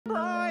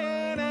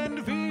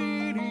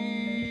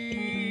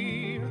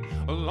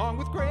along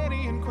with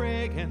Granny and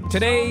Craig and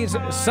Today's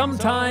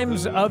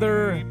Sometimes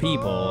Other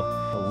People.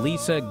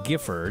 Lisa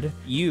Gifford,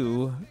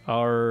 you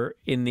are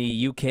in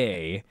the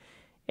UK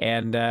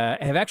and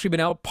have actually been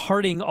out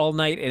partying all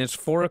night, and it's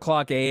 4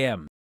 o'clock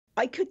a.m.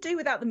 I could do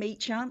without the meat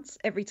chants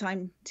every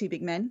time two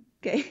big men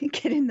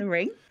get in the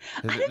ring.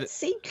 I don't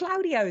see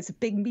Claudio as a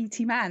big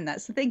meaty man.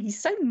 That's the thing. He's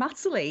so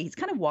muscly. He's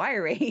kind of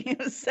wiry.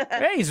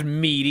 Hey, he's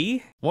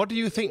meaty. What do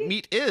you think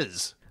meat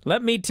is?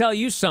 Let me tell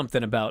you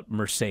something about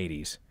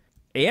Mercedes.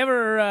 You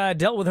ever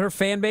dealt with her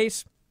fan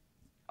base?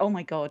 Oh,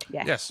 my God,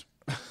 yes. Yes.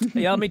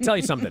 Yeah, let me tell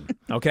you something,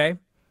 okay?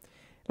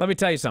 Let me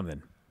tell you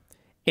something.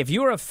 If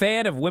you're a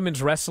fan of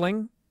women's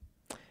wrestling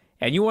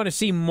and you want to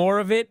see more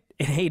of it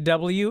in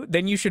AEW,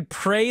 then you should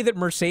pray that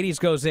Mercedes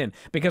goes in.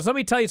 Because let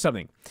me tell you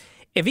something.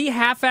 If he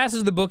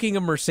half-asses the booking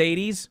of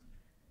Mercedes,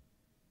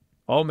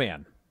 oh,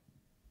 man.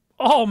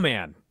 Oh,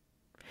 man.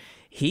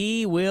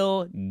 He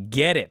will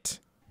get it.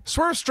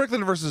 Swerve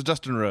Strickland versus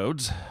Dustin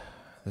Rhodes.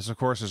 This, of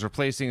course, is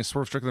replacing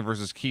Swerve Strickland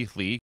versus Keith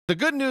Lee. The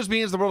good news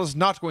means the world is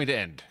not going to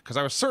end, because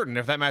I was certain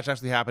if that match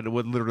actually happened, it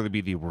would literally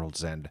be the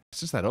World's End.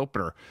 Since that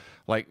opener,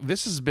 like,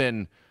 this has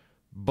been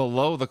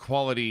below the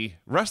quality,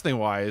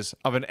 wrestling-wise,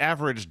 of an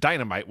average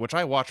Dynamite, which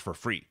I watch for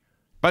free.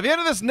 By the end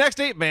of this next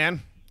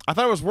 8-man, I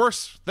thought it was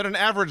worse than an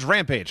average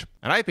Rampage,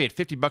 and I paid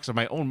 $50 of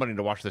my own money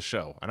to watch this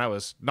show, and I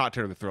was not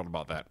terribly thrilled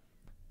about that.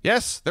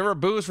 Yes, there were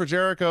boos for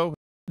Jericho.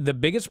 The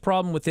biggest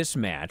problem with this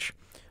match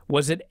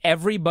was that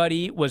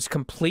everybody was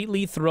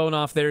completely thrown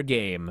off their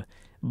game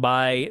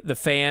by the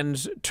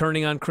fans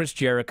turning on Chris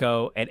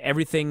Jericho and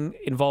everything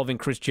involving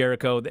Chris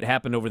Jericho that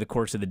happened over the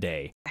course of the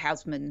day.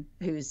 Hausman,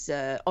 who's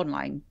an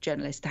online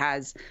journalist,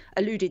 has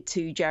alluded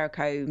to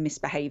Jericho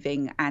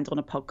misbehaving, and on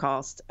a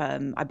podcast,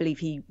 I believe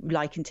he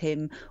likened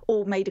him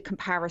or made a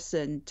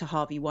comparison to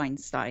Harvey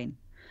Weinstein.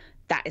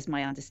 That is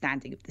my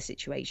understanding of the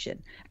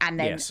situation. And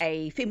then Yes.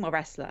 a female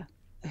wrestler,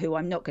 who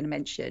I'm not going to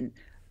mention,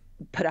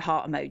 put a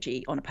heart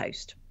emoji on a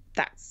post.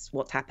 That's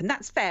what's happened.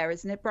 That's fair,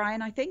 isn't it,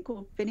 Brian, I think?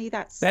 Or Vinny,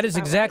 that is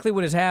exactly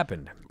what has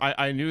happened.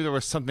 I knew there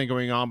was something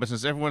going on, but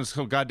since everyone's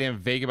so goddamn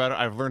vague about it,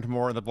 I've learned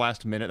more in the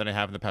last minute than I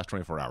have in the past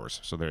 24 hours.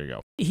 So there you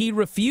go. He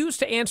refused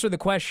to answer the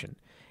question.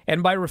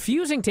 And by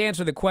refusing to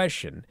answer the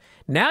question,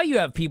 now you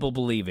have people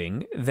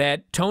believing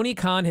that Tony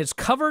Khan has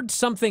covered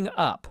something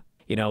up.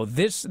 You know,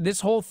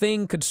 this whole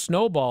thing could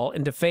snowball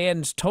into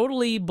fans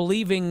totally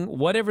believing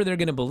whatever they're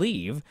going to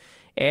believe.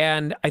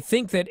 And I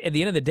think that at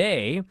the end of the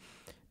day,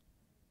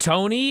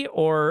 Tony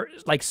or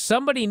like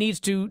somebody needs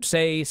to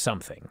say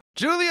something.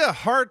 Julia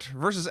Hart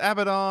versus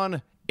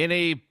Abaddon in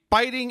a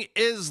biting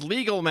is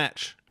legal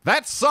match.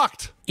 That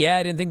sucked. Yeah,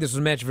 I didn't think this was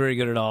a match very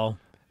good at all.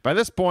 By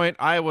this point,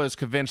 I was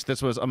convinced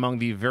this was among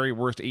the very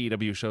worst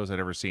AEW shows I'd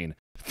ever seen.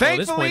 Well, Thankfully, at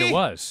this point it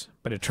was,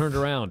 but it turned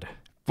around.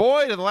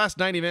 Boy, did the last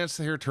 90 minutes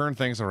here turn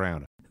things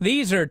around.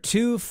 These are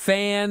two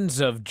fans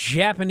of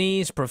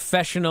Japanese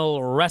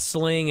professional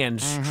wrestling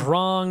and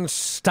strong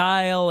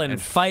style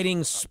and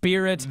fighting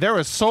spirit. There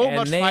was so And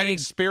much they fighting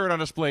spirit on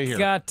display here.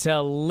 Got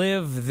to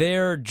live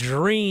their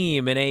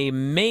dream in a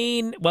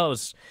main... Well,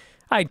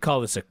 I'd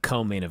call this a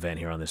co-main event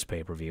here on this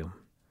pay-per-view.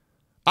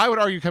 I would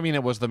argue coming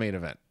in was the main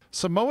event.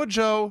 Samoa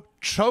Joe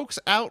chokes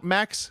out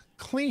Max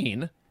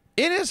clean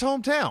in his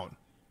hometown.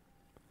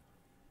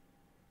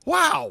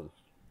 Wow.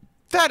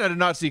 That I did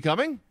not see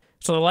coming.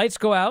 So the lights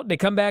go out, they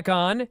come back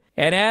on,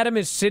 and Adam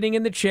is sitting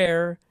in the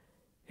chair,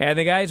 and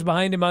the guys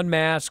behind him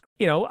unmasked.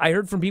 You know, I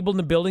heard from people in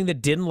the building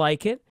that didn't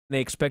like it. They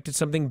expected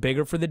something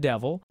bigger for the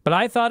devil. But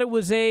I thought it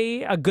was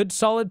a good,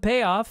 solid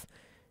payoff,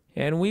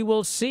 and we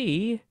will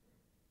see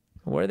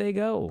where they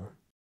go.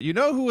 You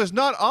know who is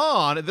not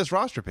on this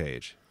roster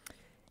page?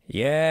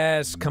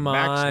 Yes, come on.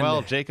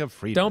 Maxwell Jacob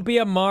Friedman. Don't be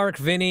a mark,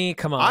 Vinny.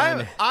 Come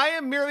on. I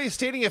am merely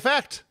stating a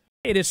fact.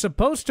 It is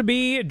supposed to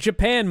be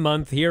Japan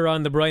month here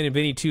on the Bryan and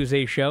Vinny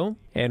Tuesday show,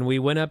 and we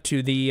went up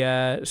to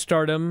the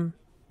Stardom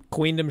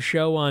Queendom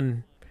show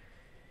on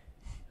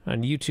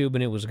YouTube,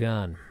 and it was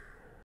gone.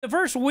 The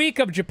first week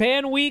of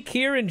Japan Week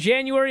here in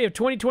January of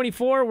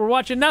 2024, we're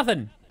watching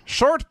nothing.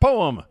 Short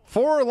poem,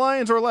 4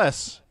 lines or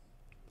less,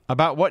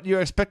 about what you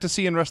expect to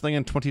see in wrestling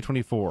in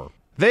 2024.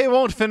 They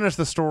won't finish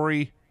the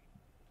story.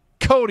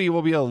 Cody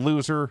will be a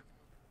loser,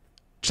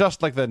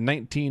 just like the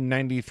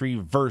 1993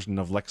 version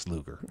of Lex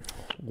Luger.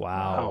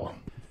 Wow.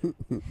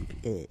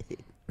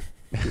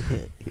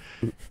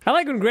 I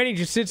like when Granny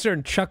just sits there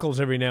and chuckles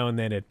every now and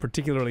then at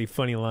particularly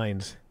funny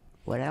lines.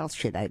 What else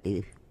should I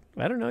do?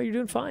 I don't know. You're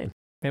doing fine.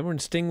 Remember when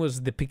Sting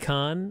was the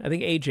pecan? I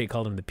think AJ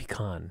called him the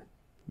pecan.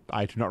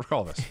 I do not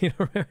recall this. You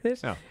don't remember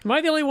this? No. Am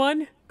I the only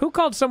one? Who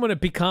called someone a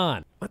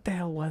pecan? What the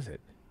hell was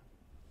it?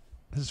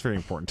 This is very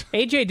important.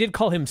 AJ did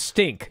call him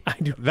Stink. I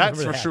do That's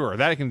remember for sure.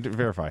 That I can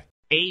verify.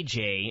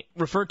 AJ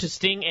referred to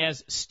Sting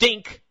as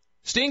Stink.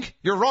 Stink,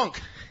 you're wrong.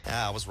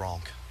 Yeah, I was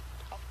wrong.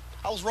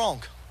 I was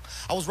wrong.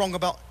 I was wrong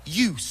about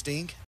you,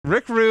 Sting.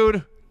 Rick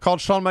Rude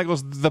called Shawn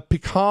Michaels the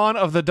pecan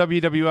of the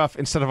WWF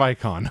instead of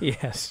icon.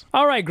 Yes.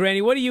 All right,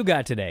 Granny, what do you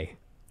got today?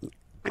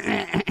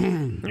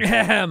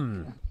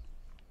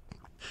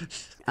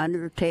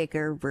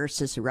 Undertaker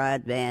versus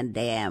Rod Van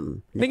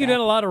Dam. I think you've done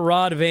a lot of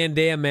Rod Van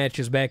Dam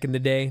matches back in the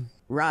day.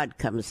 Rod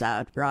comes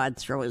out. Rod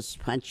throws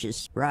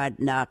punches. Rod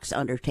knocks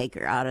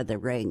Undertaker out of the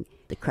ring.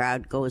 The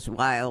crowd goes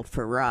wild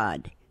for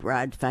Rod.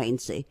 Rod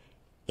finds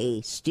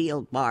a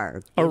steel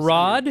bar. A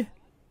rod?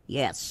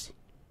 Yes.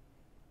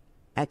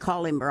 I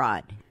call him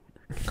Rod.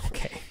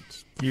 Okay.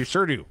 You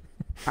sure do.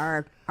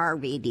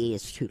 RVD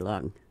is too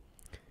long.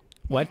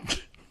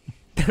 What?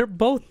 They're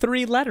both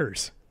 3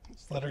 letters.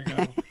 Just let her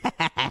go.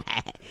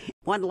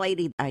 One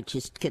lady I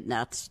just could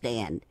not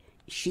stand.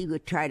 She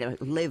would try to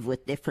live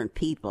with different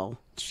people.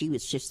 She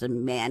was just a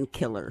man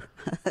killer.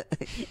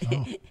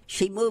 Oh.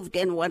 She moved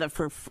in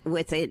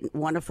with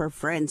one of her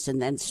friends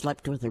and then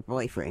slept with her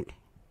boyfriend.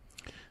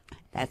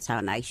 That's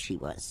how nice she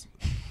was.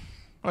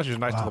 Well, she was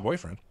nice to the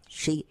boyfriend.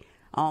 She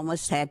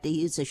almost had to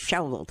use a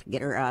shovel to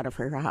get her out of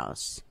her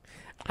house.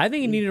 I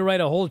think you need to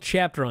write a whole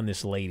chapter on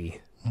this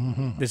lady.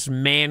 Mm-hmm. This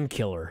man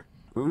killer.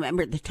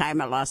 Remember the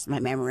time I lost my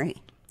memory?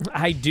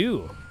 I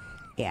do.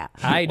 Yeah.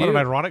 I do. What an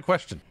ironic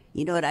question.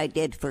 You know what I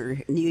did for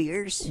New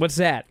Year's? What's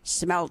that?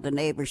 Smelled the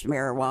neighbor's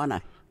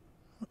marijuana.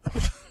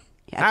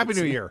 Happy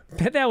New Year.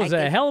 That was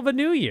a hell of a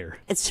New Year.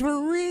 It's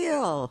for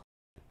real.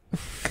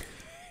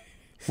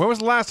 When was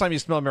the last time you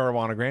smelled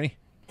marijuana, Granny?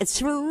 It's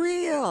for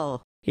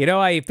real. You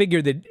know, I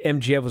figured that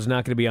MJF was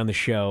not going to be on the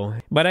show,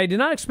 but I did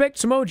not expect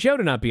Samoa Joe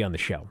to not be on the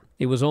show.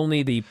 It was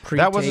only the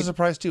That was a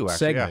surprise too, actually.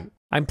 segment.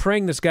 Yeah. I'm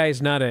praying this guy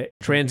is not a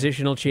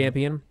transitional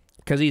champion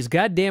because he's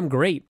goddamn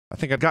great. I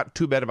think I got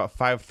to bed about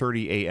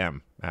 5:30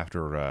 a.m.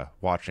 after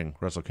watching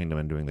Wrestle Kingdom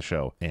and doing the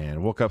show,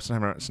 and woke up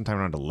sometime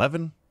around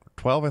 11,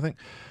 12, I think,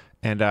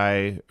 and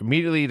I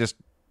immediately just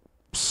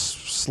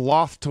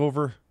shuffled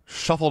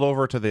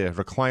over to the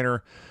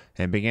recliner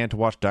and began to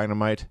watch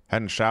Dynamite.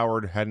 Hadn't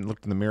showered, hadn't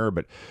looked in the mirror,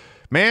 but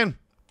man,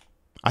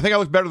 I think I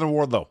look better than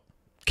Wardlow.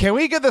 Can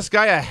we get this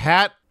guy a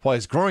hat while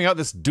he's growing out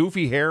this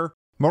doofy hair?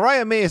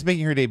 Mariah May is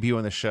making her debut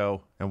on the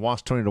show and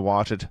wants Tony to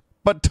watch it,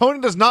 but Tony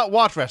does not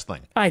watch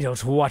wrestling. I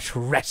don't watch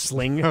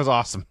wrestling. That was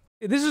awesome.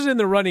 This is in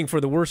the running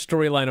for the worst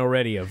storyline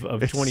already of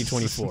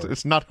 2024.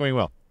 It's not going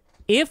well.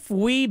 If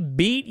we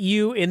beat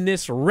you in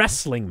this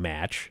wrestling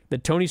match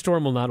that Tony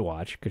Storm will not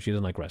watch because she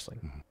doesn't like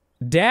wrestling,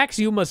 Dax,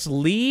 you must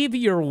leave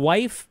your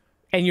wife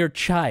and your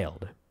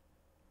child.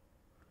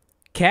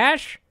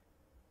 Cash?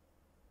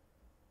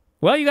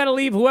 Well, you got to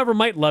leave whoever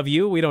might love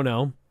you. We don't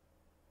know.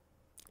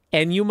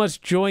 And you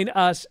must join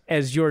us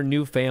as your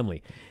new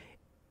family.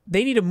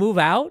 They need to move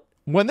out?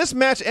 When this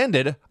match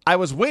ended, I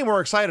was way more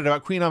excited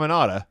about Queen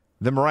Aminata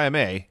than Mariah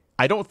May.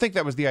 I don't think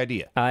that was the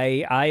idea.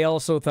 I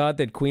also thought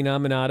that Queen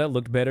Aminata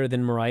looked better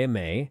than Mariah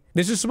May.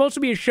 This is supposed to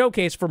be a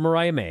showcase for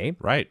Mariah May.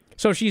 Right.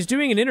 So she's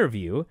doing an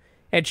interview,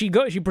 and she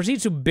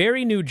proceeds to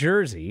Barrie, New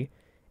Jersey,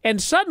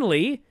 and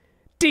suddenly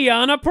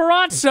Deonna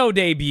Purrazzo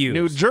debuts.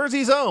 New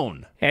Jersey's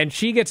own. And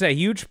she gets a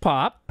huge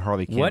pop.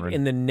 Harley Cameron. What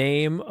in the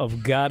name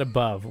of God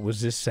above was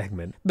this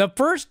segment? The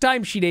first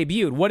time she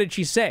debuted, what did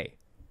she say?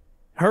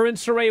 Her and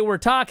Saraya were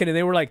talking, and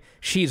they were like,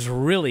 she's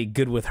really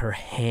good with her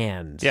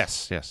hands.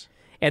 Yes, yes.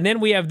 And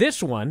then we have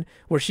this one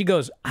where she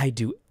goes, I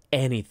do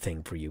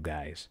anything for you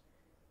guys.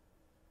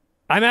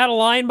 I'm out of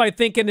line by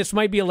thinking this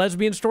might be a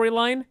lesbian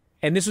storyline,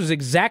 and this was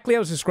exactly how it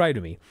was described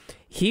to me.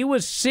 He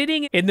was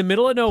sitting in the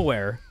middle of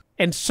nowhere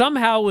and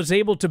somehow was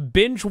able to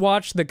binge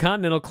watch the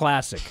Continental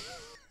Classic,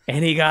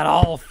 and he got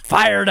all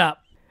fired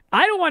up.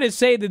 I don't want to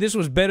say that this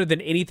was better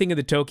than anything at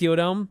the Tokyo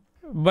Dome,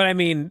 but I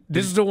mean,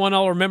 this is the one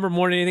I'll remember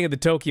more than anything at the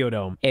Tokyo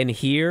Dome. And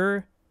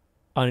here,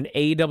 on an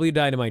AEW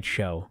Dynamite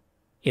show,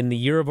 in the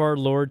year of our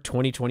Lord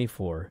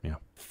 2024,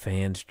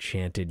 fans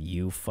chanted,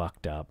 "You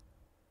fucked up."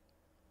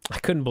 I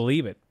couldn't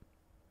believe it.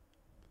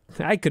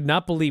 I could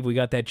not believe we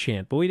got that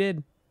chant, but we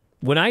did.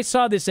 When I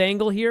saw this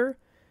angle here,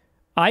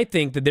 I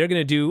think that they're going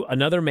to do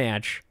another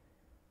match,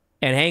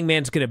 and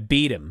Hangman's going to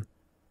beat him,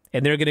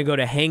 and they're going to go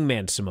to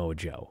Hangman Samoa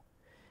Joe.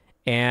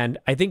 And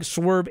I think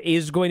Swerve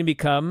is going to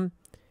become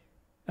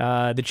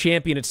the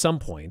champion at some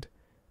point,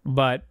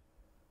 but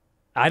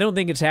I don't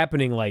think it's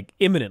happening like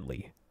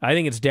imminently. I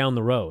think it's down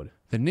the road.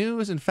 The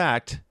news, in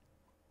fact,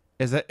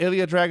 is that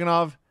Ilya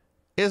Dragunov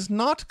is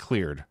not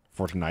cleared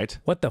for tonight.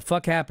 What the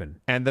fuck happened?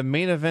 And the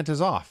main event is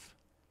off.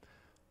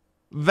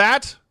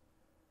 That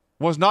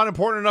was not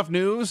important enough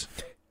news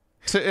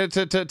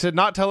to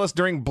not tell us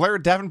during Blair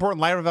Davenport and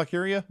Lyra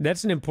Valkyria.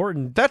 That's an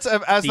important That's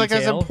as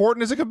detail.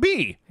 important as it could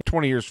be.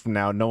 20 years from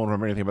now, no one will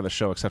remember anything about the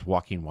show except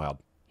Joaquin Wilde.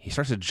 He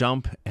starts to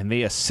jump, and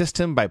they assist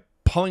him by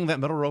pulling that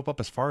middle rope up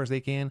as far as they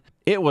can.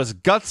 It was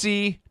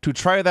gutsy to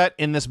try that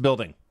in this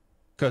building,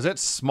 because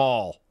it's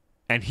small,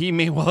 and he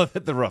may well have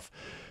hit the roof.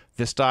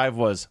 This dive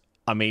was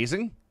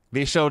amazing.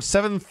 They showed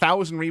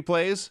 7,000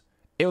 replays.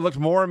 It looked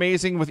more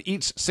amazing with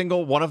each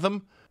single one of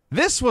them.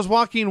 This was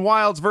Joaquin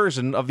Wilde's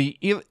version of the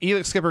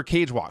Elix Skipper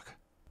cage walk.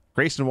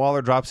 Grayson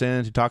Waller drops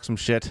in to talk some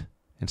shit.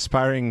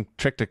 Inspiring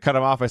trick to cut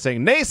him off by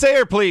saying,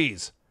 "Naysayer,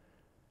 please."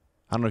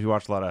 I don't know if you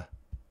watch a lot of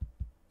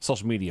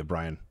social media,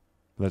 Brian.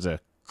 There's a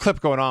clip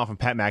going on from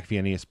Pat McAfee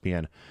on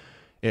ESPN.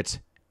 It's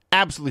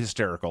absolutely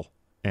hysterical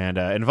and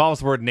involves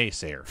the word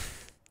naysayer.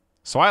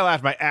 So I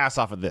laughed my ass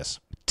off at this.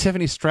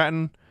 Tiffany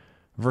Stratton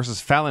versus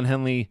Fallon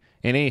Henley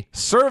in a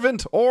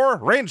servant or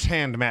ranged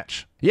hand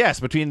match. Yes,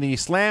 between the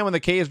slam and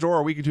the cage door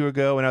a week or two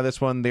ago, and now this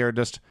one, they are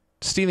just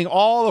stealing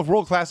all of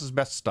World Class's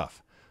best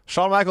stuff.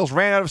 Shawn Michaels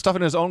ran out of stuff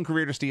in his own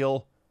career to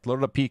steal,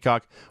 loaded up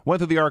Peacock, went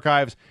through the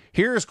archives.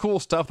 Here's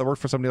cool stuff that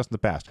worked for somebody else in the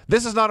past.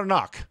 This is not a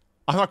knock.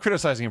 I'm not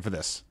criticizing him for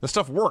this. This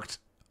stuff worked.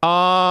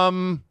 Let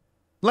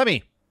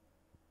me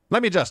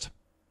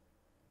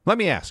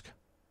ask,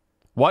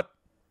 what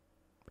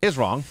is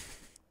wrong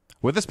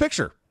with this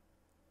picture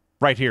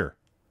right here?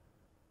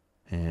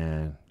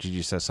 And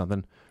Gigi says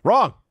something.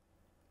 Wrong.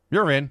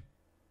 You're in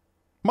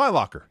my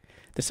locker.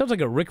 This sounds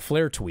like a Ric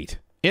Flair tweet.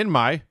 In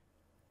my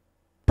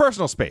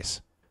personal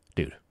space.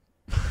 Dude.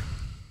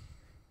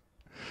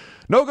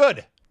 No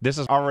good. This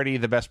is already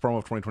the best promo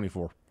of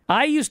 2024.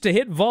 I used to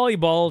hit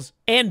volleyballs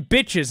and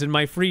bitches in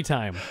my free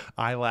time.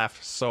 I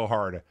laughed so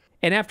hard.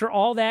 And after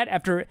all that,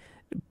 after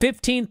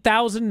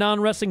 15,000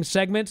 non-wrestling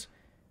segments,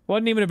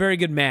 wasn't even a very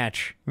good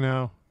match.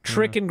 No.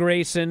 Trick and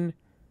Grayson.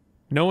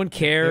 No one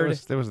cared.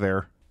 It was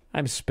there.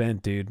 I'm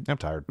spent, dude. I'm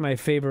tired. My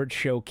favorite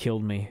show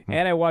killed me.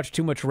 And I watched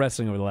too much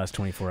wrestling over the last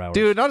 24 hours.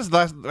 Dude, not as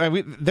last.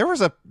 There was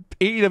a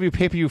AEW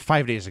pay-per-view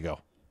 5 days ago.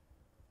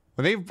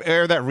 When they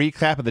aired that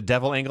recap of the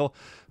Devil angle,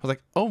 I was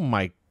like, oh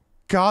my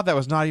God, that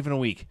was not even a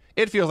week.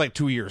 It feels like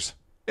 2 years.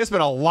 It's been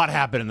a lot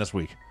happening this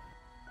week.